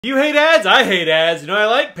You hate ads? I hate ads. You know what I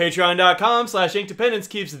like? Patreon.com/inkdependence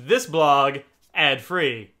keeps this blog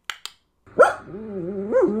ad-free.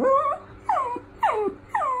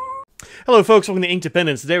 Hello folks, welcome to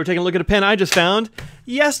Inkdependence. Today we're taking a look at a pen I just found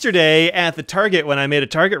yesterday at the Target when I made a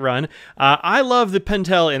Target run. I love the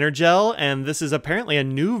Pentel EnerGel, and this is apparently a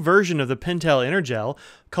new version of the Pentel EnerGel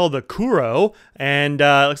called the Kuro, and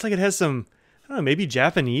it looks like it has some, I don't know, maybe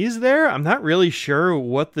Japanese there? I'm not really sure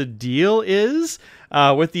what the deal is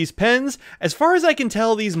with these pens. As far as I can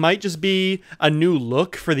tell, these might just be a new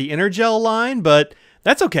look for the EnerGel line, but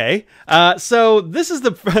that's okay. So this is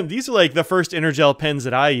these are like the first EnerGel pens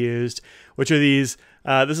that I used, which are these.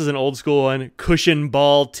 This is an old school one, cushion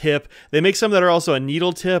ball tip. They make some that are also a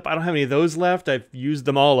needle tip. I don't have any of those left. I've used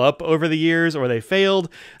them all up over the years, or they failed.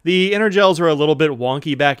 The EnerGels were a little bit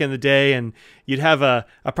wonky back in the day, and you'd have a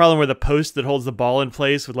problem where the post that holds the ball in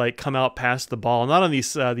place would like come out past the ball, not on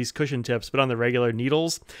these cushion tips, but on the regular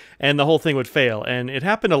needles, and the whole thing would fail. And it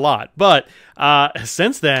happened a lot. But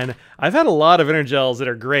since then, I've had a lot of EnerGels that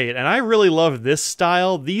are great, and I really love this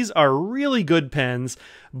style. These are really good pens,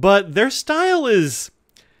 but their style is,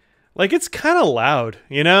 like, it's kind of loud,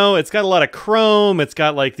 you know? It's got a lot of chrome. It's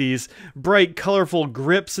got like these bright, colorful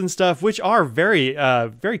grips and stuff, which are very,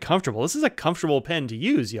 very comfortable. This is a comfortable pen to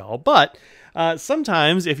use, y'all. But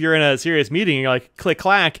sometimes if you're in a serious meeting, you're like, click,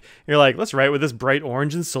 clack, you're like, let's write with this bright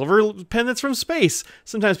orange and silver pen that's from space.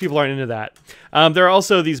 Sometimes people aren't into that. There are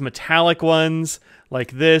also these metallic ones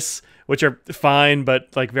like this, which are fine, but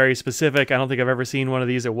like very specific. I don't think I've ever seen one of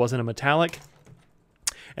these that wasn't a metallic.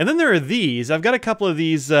 And then there are these. I've got a couple of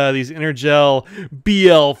these EnerGel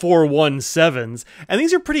BL417s, and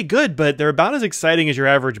these are pretty good, but they're about as exciting as your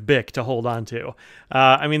average Bic to hold on to.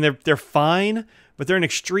 I mean, they're fine, but they're an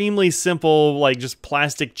extremely simple, like, just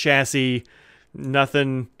plastic chassis.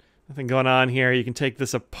 Nothing going on here. You can take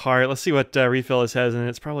this apart. Let's see what refill this has in it.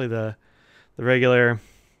 It's probably the regular,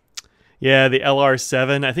 yeah, the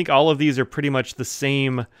LR7. I think all of these are pretty much the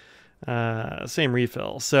same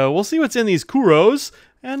refill. So we'll see what's in these Kuros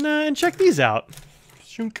and check these out.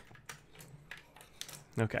 Shunk.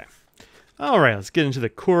 Okay. All right, let's get into the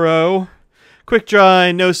Kuro. Quick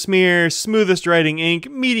dry, no smear, smoothest writing ink,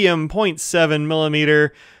 medium 0.7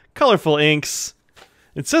 millimeter, colorful inks.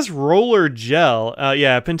 It says roller gel.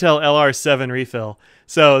 Yeah, Pentel LR7 refill.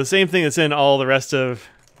 So the same thing that's in all the rest of,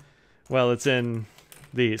 well, it's in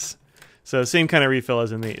these. So same kind of refill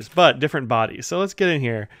as in these, but different bodies. So let's get in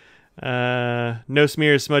here. No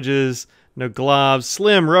smears, smudges, no globs,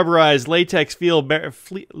 slim rubberized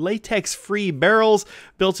latex-free barrels,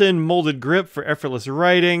 built-in molded grip for effortless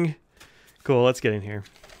writing. Cool, let's get in here.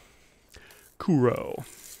 Kuro.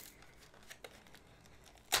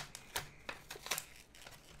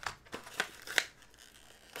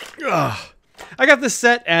 Ugh. I got this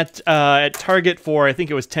set at Target for, I think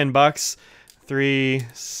it was $10. 3,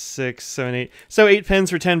 6, 7, 8. So 8 pens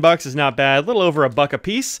for $10 is not bad. A little over $1 a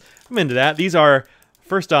piece. I'm into that. These are,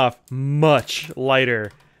 first off, much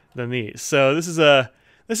lighter than these. So this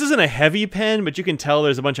isn't a heavy pen, but you can tell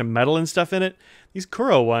there's a bunch of metal and stuff in it. These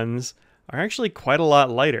Kuro ones are actually quite a lot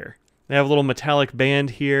lighter. They have a little metallic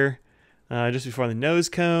band here, just before the nose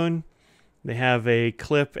cone. They have a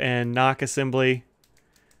clip and knock assembly,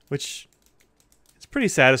 which is pretty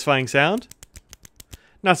satisfying sound.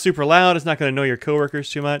 Not super loud. It's not going to annoy your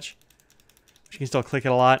coworkers too much. But you can still click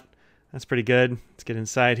it a lot. That's pretty good. Let's get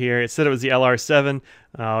inside here. It said it was the LR7.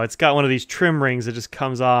 Oh, it's got one of these trim rings that just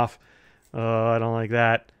comes off. Oh, I don't like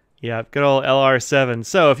that. Yeah, good old LR7.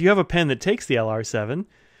 So if you have a pen that takes the LR7,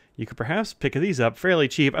 you could perhaps pick these up fairly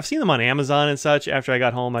cheap. I've seen them on Amazon and such. After I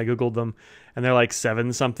got home, I Googled them, and they're like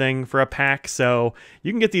 $7 something for a pack. So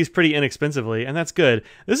you can get these pretty inexpensively, and that's good.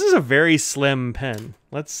 This is a very slim pen.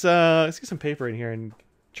 Let's get some paper in here and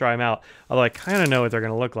try them out. Although I kind of know what they're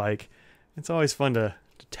going to look like. It's always fun to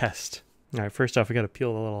test. All right, first off, we got to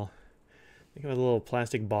peel the little, I think it was a little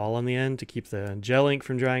plastic ball on the end to keep the gel ink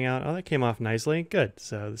from drying out. Oh, that came off nicely. Good.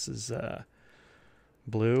 So this is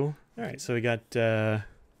blue. All right, so we got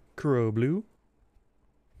Kuro blue.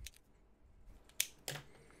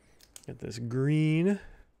 Got this green.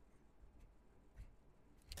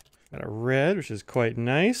 Got a red, which is quite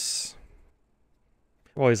nice.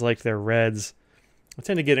 I've always liked their reds. I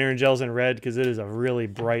tend to get EnerGels in red because it is a really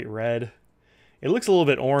bright red. It looks a little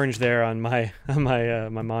bit orange there on my my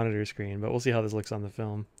monitor screen, but we'll see how this looks on the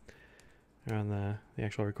film or on the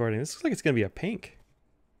actual recording. This looks like it's going to be a pink.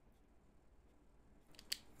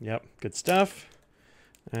 Yep, good stuff.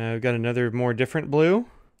 We've got another more different blue,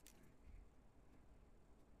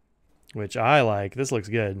 which I like. This looks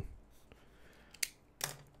good.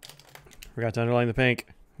 Forgot to underline the pink.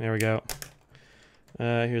 There we go.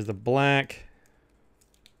 Here's the black.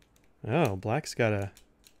 Oh, black's got a...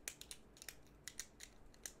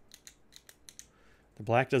 The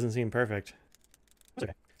black doesn't seem perfect.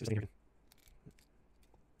 Okay.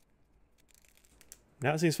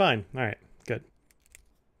 Now it seems fine. All right, good.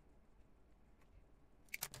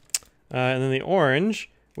 And then the orange,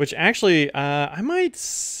 which actually I might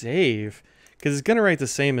save because it's gonna write the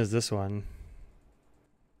same as this one,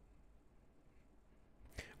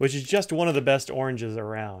 which is just one of the best oranges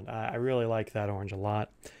around. I really like that orange a lot,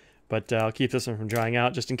 but I'll keep this one from drying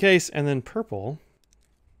out just in case. And then purple,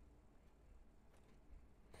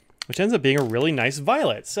 which ends up being a really nice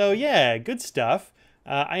violet. So yeah, good stuff.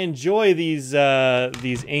 I enjoy these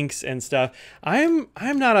inks and stuff. I'm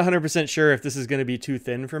not 100% sure if this is going to be too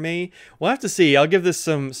thin for me. We'll have to see. I'll give this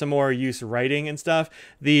some more use writing and stuff.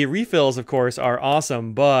 The refills, of course, are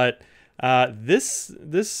awesome, but this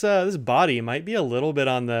body might be a little bit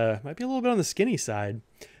on the skinny side.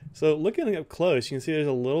 So looking up close, you can see there's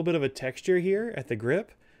a little bit of a texture here at the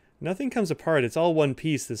grip. Nothing comes apart. It's all one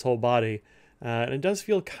piece, this whole body, and it does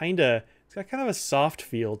feel it's got kind of a soft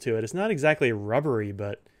feel to it. It's not exactly rubbery,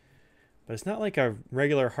 but it's not like a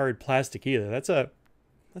regular hard plastic either. That's an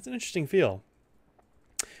interesting feel.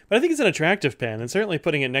 But I think it's an attractive pen, and certainly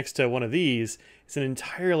putting it next to one of these, it's an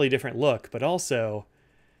entirely different look, but also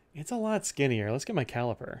it's a lot skinnier. Let's get my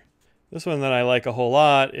caliper. This one that I like a whole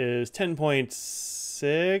lot is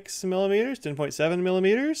 10.6 millimeters, 10.7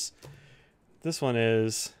 millimeters. This one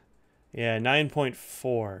is, yeah,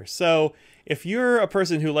 9.4. So if you're a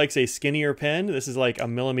person who likes a skinnier pen, this is like a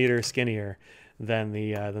millimeter skinnier than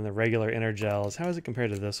the regular EnerGels. How is it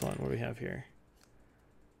compared to this one? What do we have here?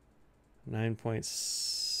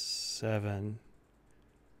 9.7.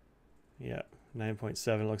 Yeah,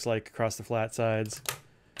 9.7 looks like across the flat sides.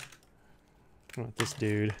 I want this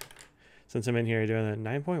dude. Since I'm in here doing the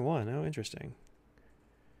 9.1. Oh, interesting.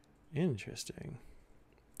 Interesting.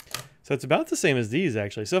 So it's about the same as these,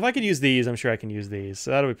 actually. So if I could use these, I'm sure I can use these. So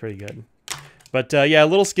that'll be pretty good. But yeah, a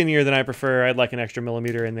little skinnier than I prefer. I'd like an extra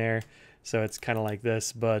millimeter in there. So it's kind of like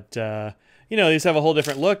this. But, you know, these have a whole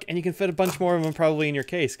different look. And you can fit a bunch more of them probably in your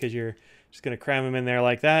case because you're just going to cram them in there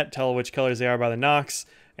like that. Tell which colors they are by the Knox.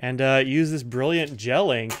 And use this brilliant gel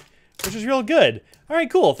ink, which is real good. All right,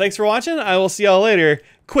 cool. Thanks for watching. I will see y'all later.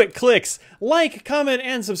 Quick clicks. Like, comment,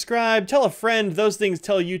 and subscribe. Tell a friend. Those things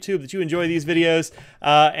tell YouTube that you enjoy these videos.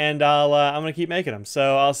 And I'm going to keep making them.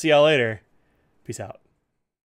 So I'll see y'all later. Peace out.